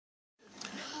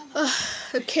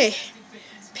Okay,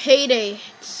 payday.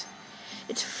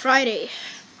 It's Friday.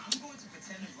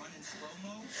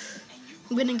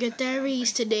 I'm gonna get that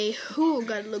raise today. Ooh,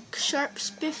 gotta look sharp,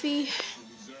 spiffy.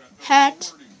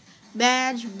 Hat,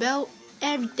 badge, belt,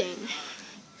 everything.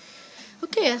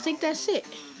 Okay, I think that's it.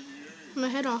 I'm gonna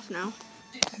head off now.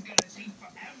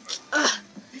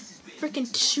 Freaking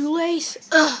shoelace.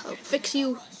 I'll fix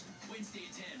you.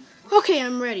 Okay,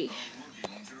 I'm ready.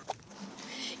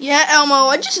 Yeah, Elmo,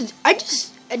 I just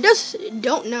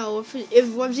don't know if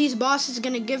one of these bosses is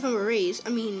gonna give him a raise. I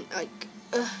mean, like,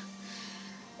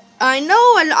 I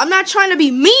know I'm not trying to be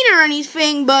mean or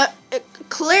anything, but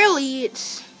clearly I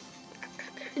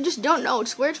just don't know.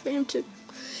 It's weird for him to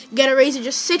get a raise at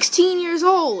just 16 years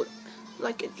old.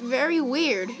 Like, it's very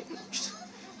weird.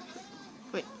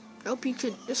 Wait, I hope you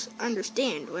could just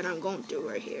understand what I'm going through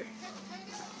right here.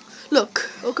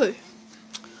 Look, okay.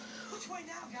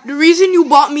 The reason you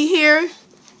brought me here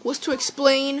was to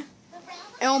explain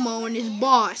Elmo and his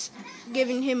boss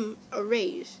giving him a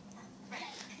raise.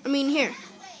 I mean, here.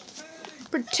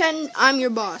 Pretend I'm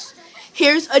your boss.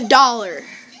 Here's $1.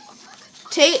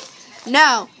 Take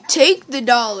the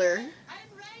 $1.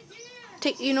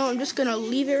 I'm just gonna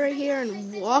leave it right here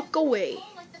and walk away.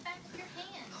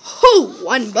 Oh,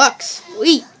 $1,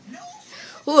 sweet.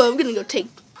 Oh, I'm gonna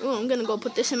go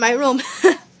put this in my room.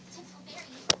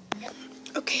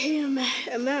 Okay, I'm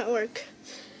at work.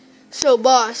 So,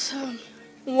 boss,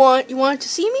 you want to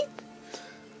see me?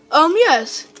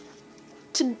 Yes.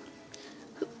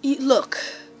 Look.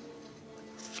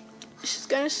 This is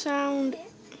gonna sound.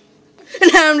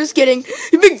 Nah, I'm just kidding.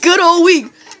 You've been good all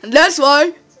week, and that's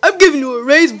why I'm giving you a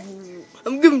raise.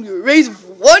 I'm giving you a raise of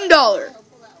 $1.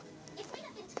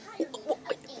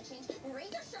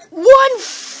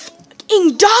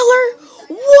 $1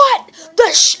 What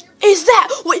the is that?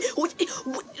 Wait,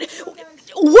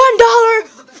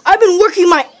 $1? I've been working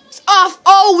my off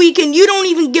all week, and you don't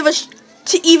even give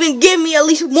me at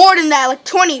least more than that. Like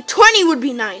 20 would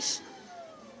be nice.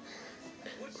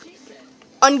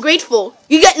 Ungrateful.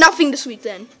 You get nothing this week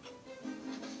then.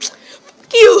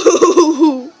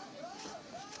 You.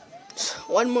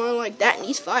 One more like that, and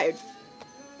he's fired.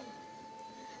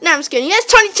 Nah, I'm just kidding. He has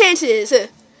 20 chances,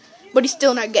 but he's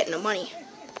still not getting the money.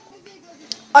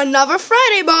 Another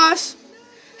Friday, boss.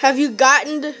 Have you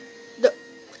gotten the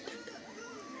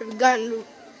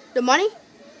money?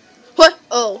 What?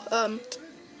 Oh,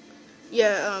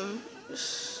 yeah,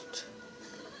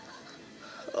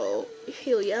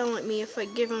 he'll yell at me if I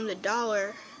give him the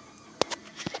 $1.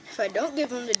 If I don't give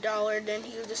him the $1, then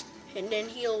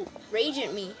he'll rage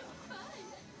at me.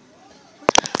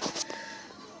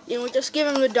 Just give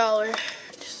him the $1.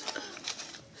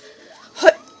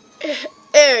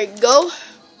 There you go.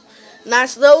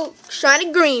 Nice little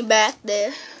shiny green back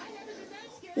there.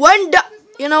 $1.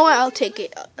 You know what? I'll take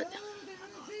it.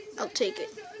 I'll take it.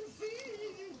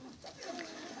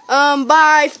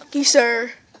 Bye, fucky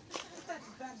sir.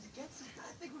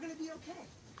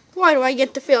 Why do I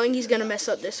get the feeling he's gonna mess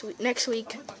up next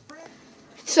week?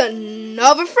 It's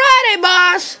another Friday,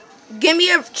 boss. Give me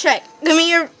a check. Give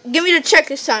me the check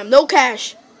this time. No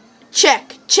cash.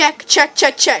 Check.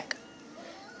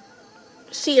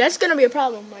 See, that's gonna be a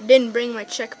problem. I didn't bring my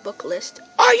checkbook list.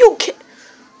 Are you kidding?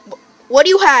 What do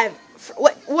you have?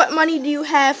 What money do you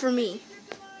have for me?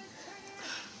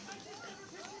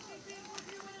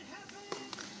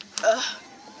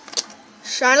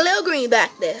 Shiny little green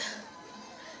back there.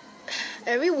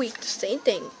 Every week the same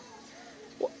thing.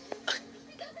 I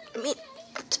mean,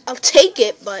 I'll take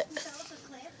it, but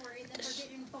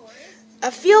I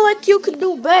feel like you could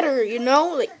do better.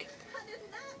 Like.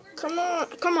 Come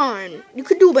on. You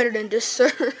could do better than this,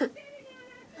 sir.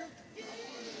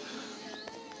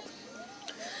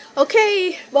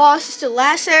 Okay, boss, it's the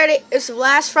last Saturday. It's the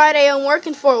last Friday I'm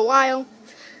working for a while.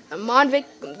 I'm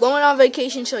going on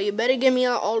vacation, so you better give me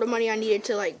all the money I needed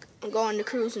to, like, go on the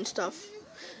cruise and stuff.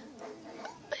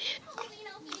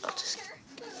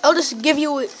 I'll just give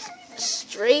you it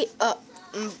straight up,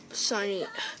 Sonny.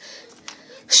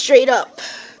 Straight up.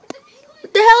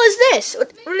 What the hell is this?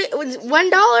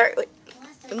 $1?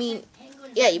 I mean,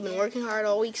 yeah, you've been working hard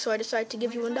all week, so I decided to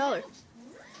give you $1.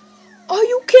 Are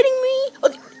you kidding me?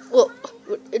 Okay, well,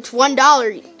 it's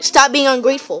 $1. Stop being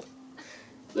ungrateful.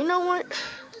 You know what?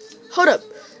 Hold up.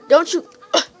 Don't you...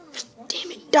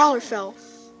 damn it, $1 fell.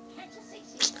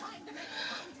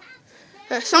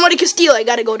 Somebody can steal it. I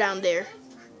gotta go down there.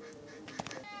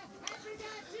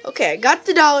 Okay, I got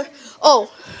the $1.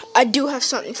 Oh, I do have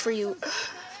something for you.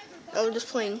 I was just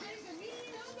playing.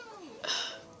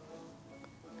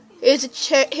 Here's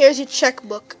your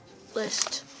checkbook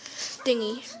list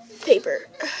thingy paper.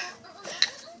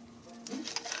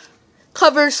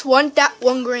 covers one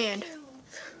grand.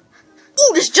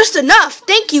 Ooh, that's just enough.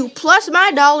 Thank you. Plus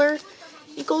my dollar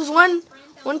equals one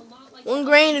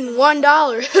grand and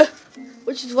 $1,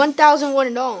 which is 1,001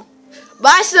 in all.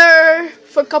 Bye, sir,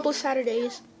 for a couple of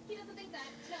Saturdays.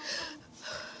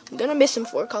 I'm gonna miss him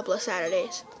for a couple of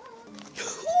Saturdays.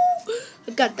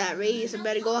 I got that raise. I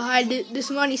better go hide this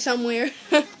money somewhere.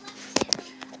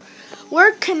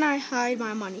 Where can I hide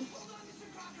my money?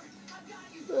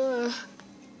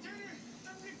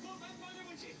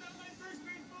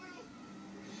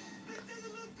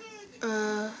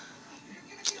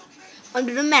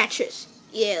 Under the mattress.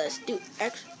 Yeah, let's do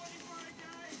X.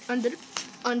 Under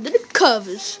the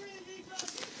covers.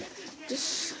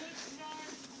 Just.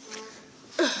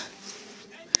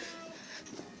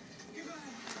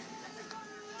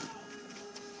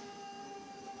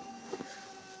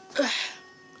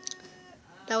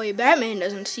 That way Batman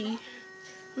doesn't see.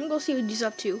 I'm gonna go see what he's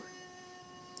up to.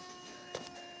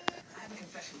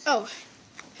 Oh.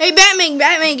 Hey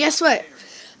Batman, guess what?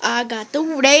 I got the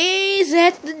raise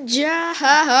at the job.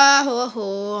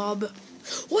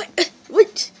 What?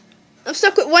 I'm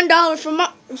stuck with $1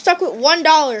 I'm stuck with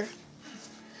 $1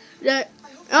 that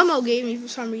Elmo gave me for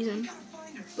some reason.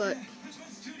 But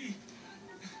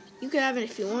you can have it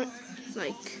if you want.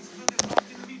 Like,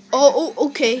 oh,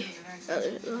 okay.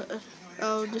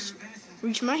 I'll just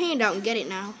reach my hand out and get it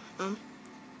now.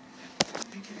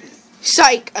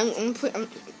 Psych.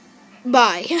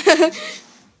 Bye.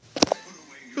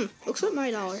 Looks like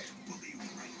my dollar.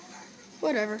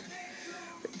 Whatever.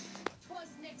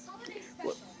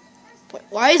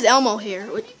 Why is Elmo here?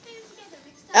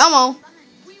 Elmo.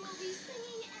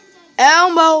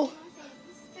 Elmo.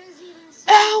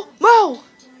 Elmo.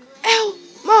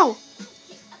 Elmo.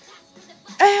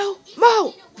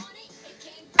 Elmo.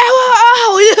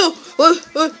 Ow!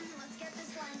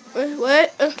 What?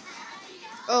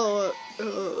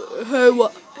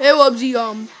 Hey, Wubsy.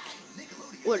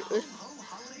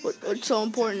 What's so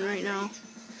important right now?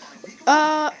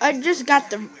 I just got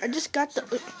the.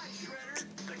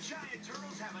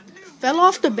 Fell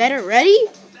off the bed already?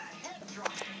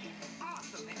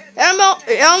 Elmo,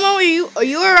 are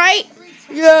you alright?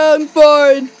 Yeah, I'm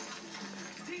fine.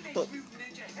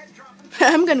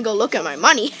 I'm gonna go look at my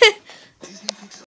money.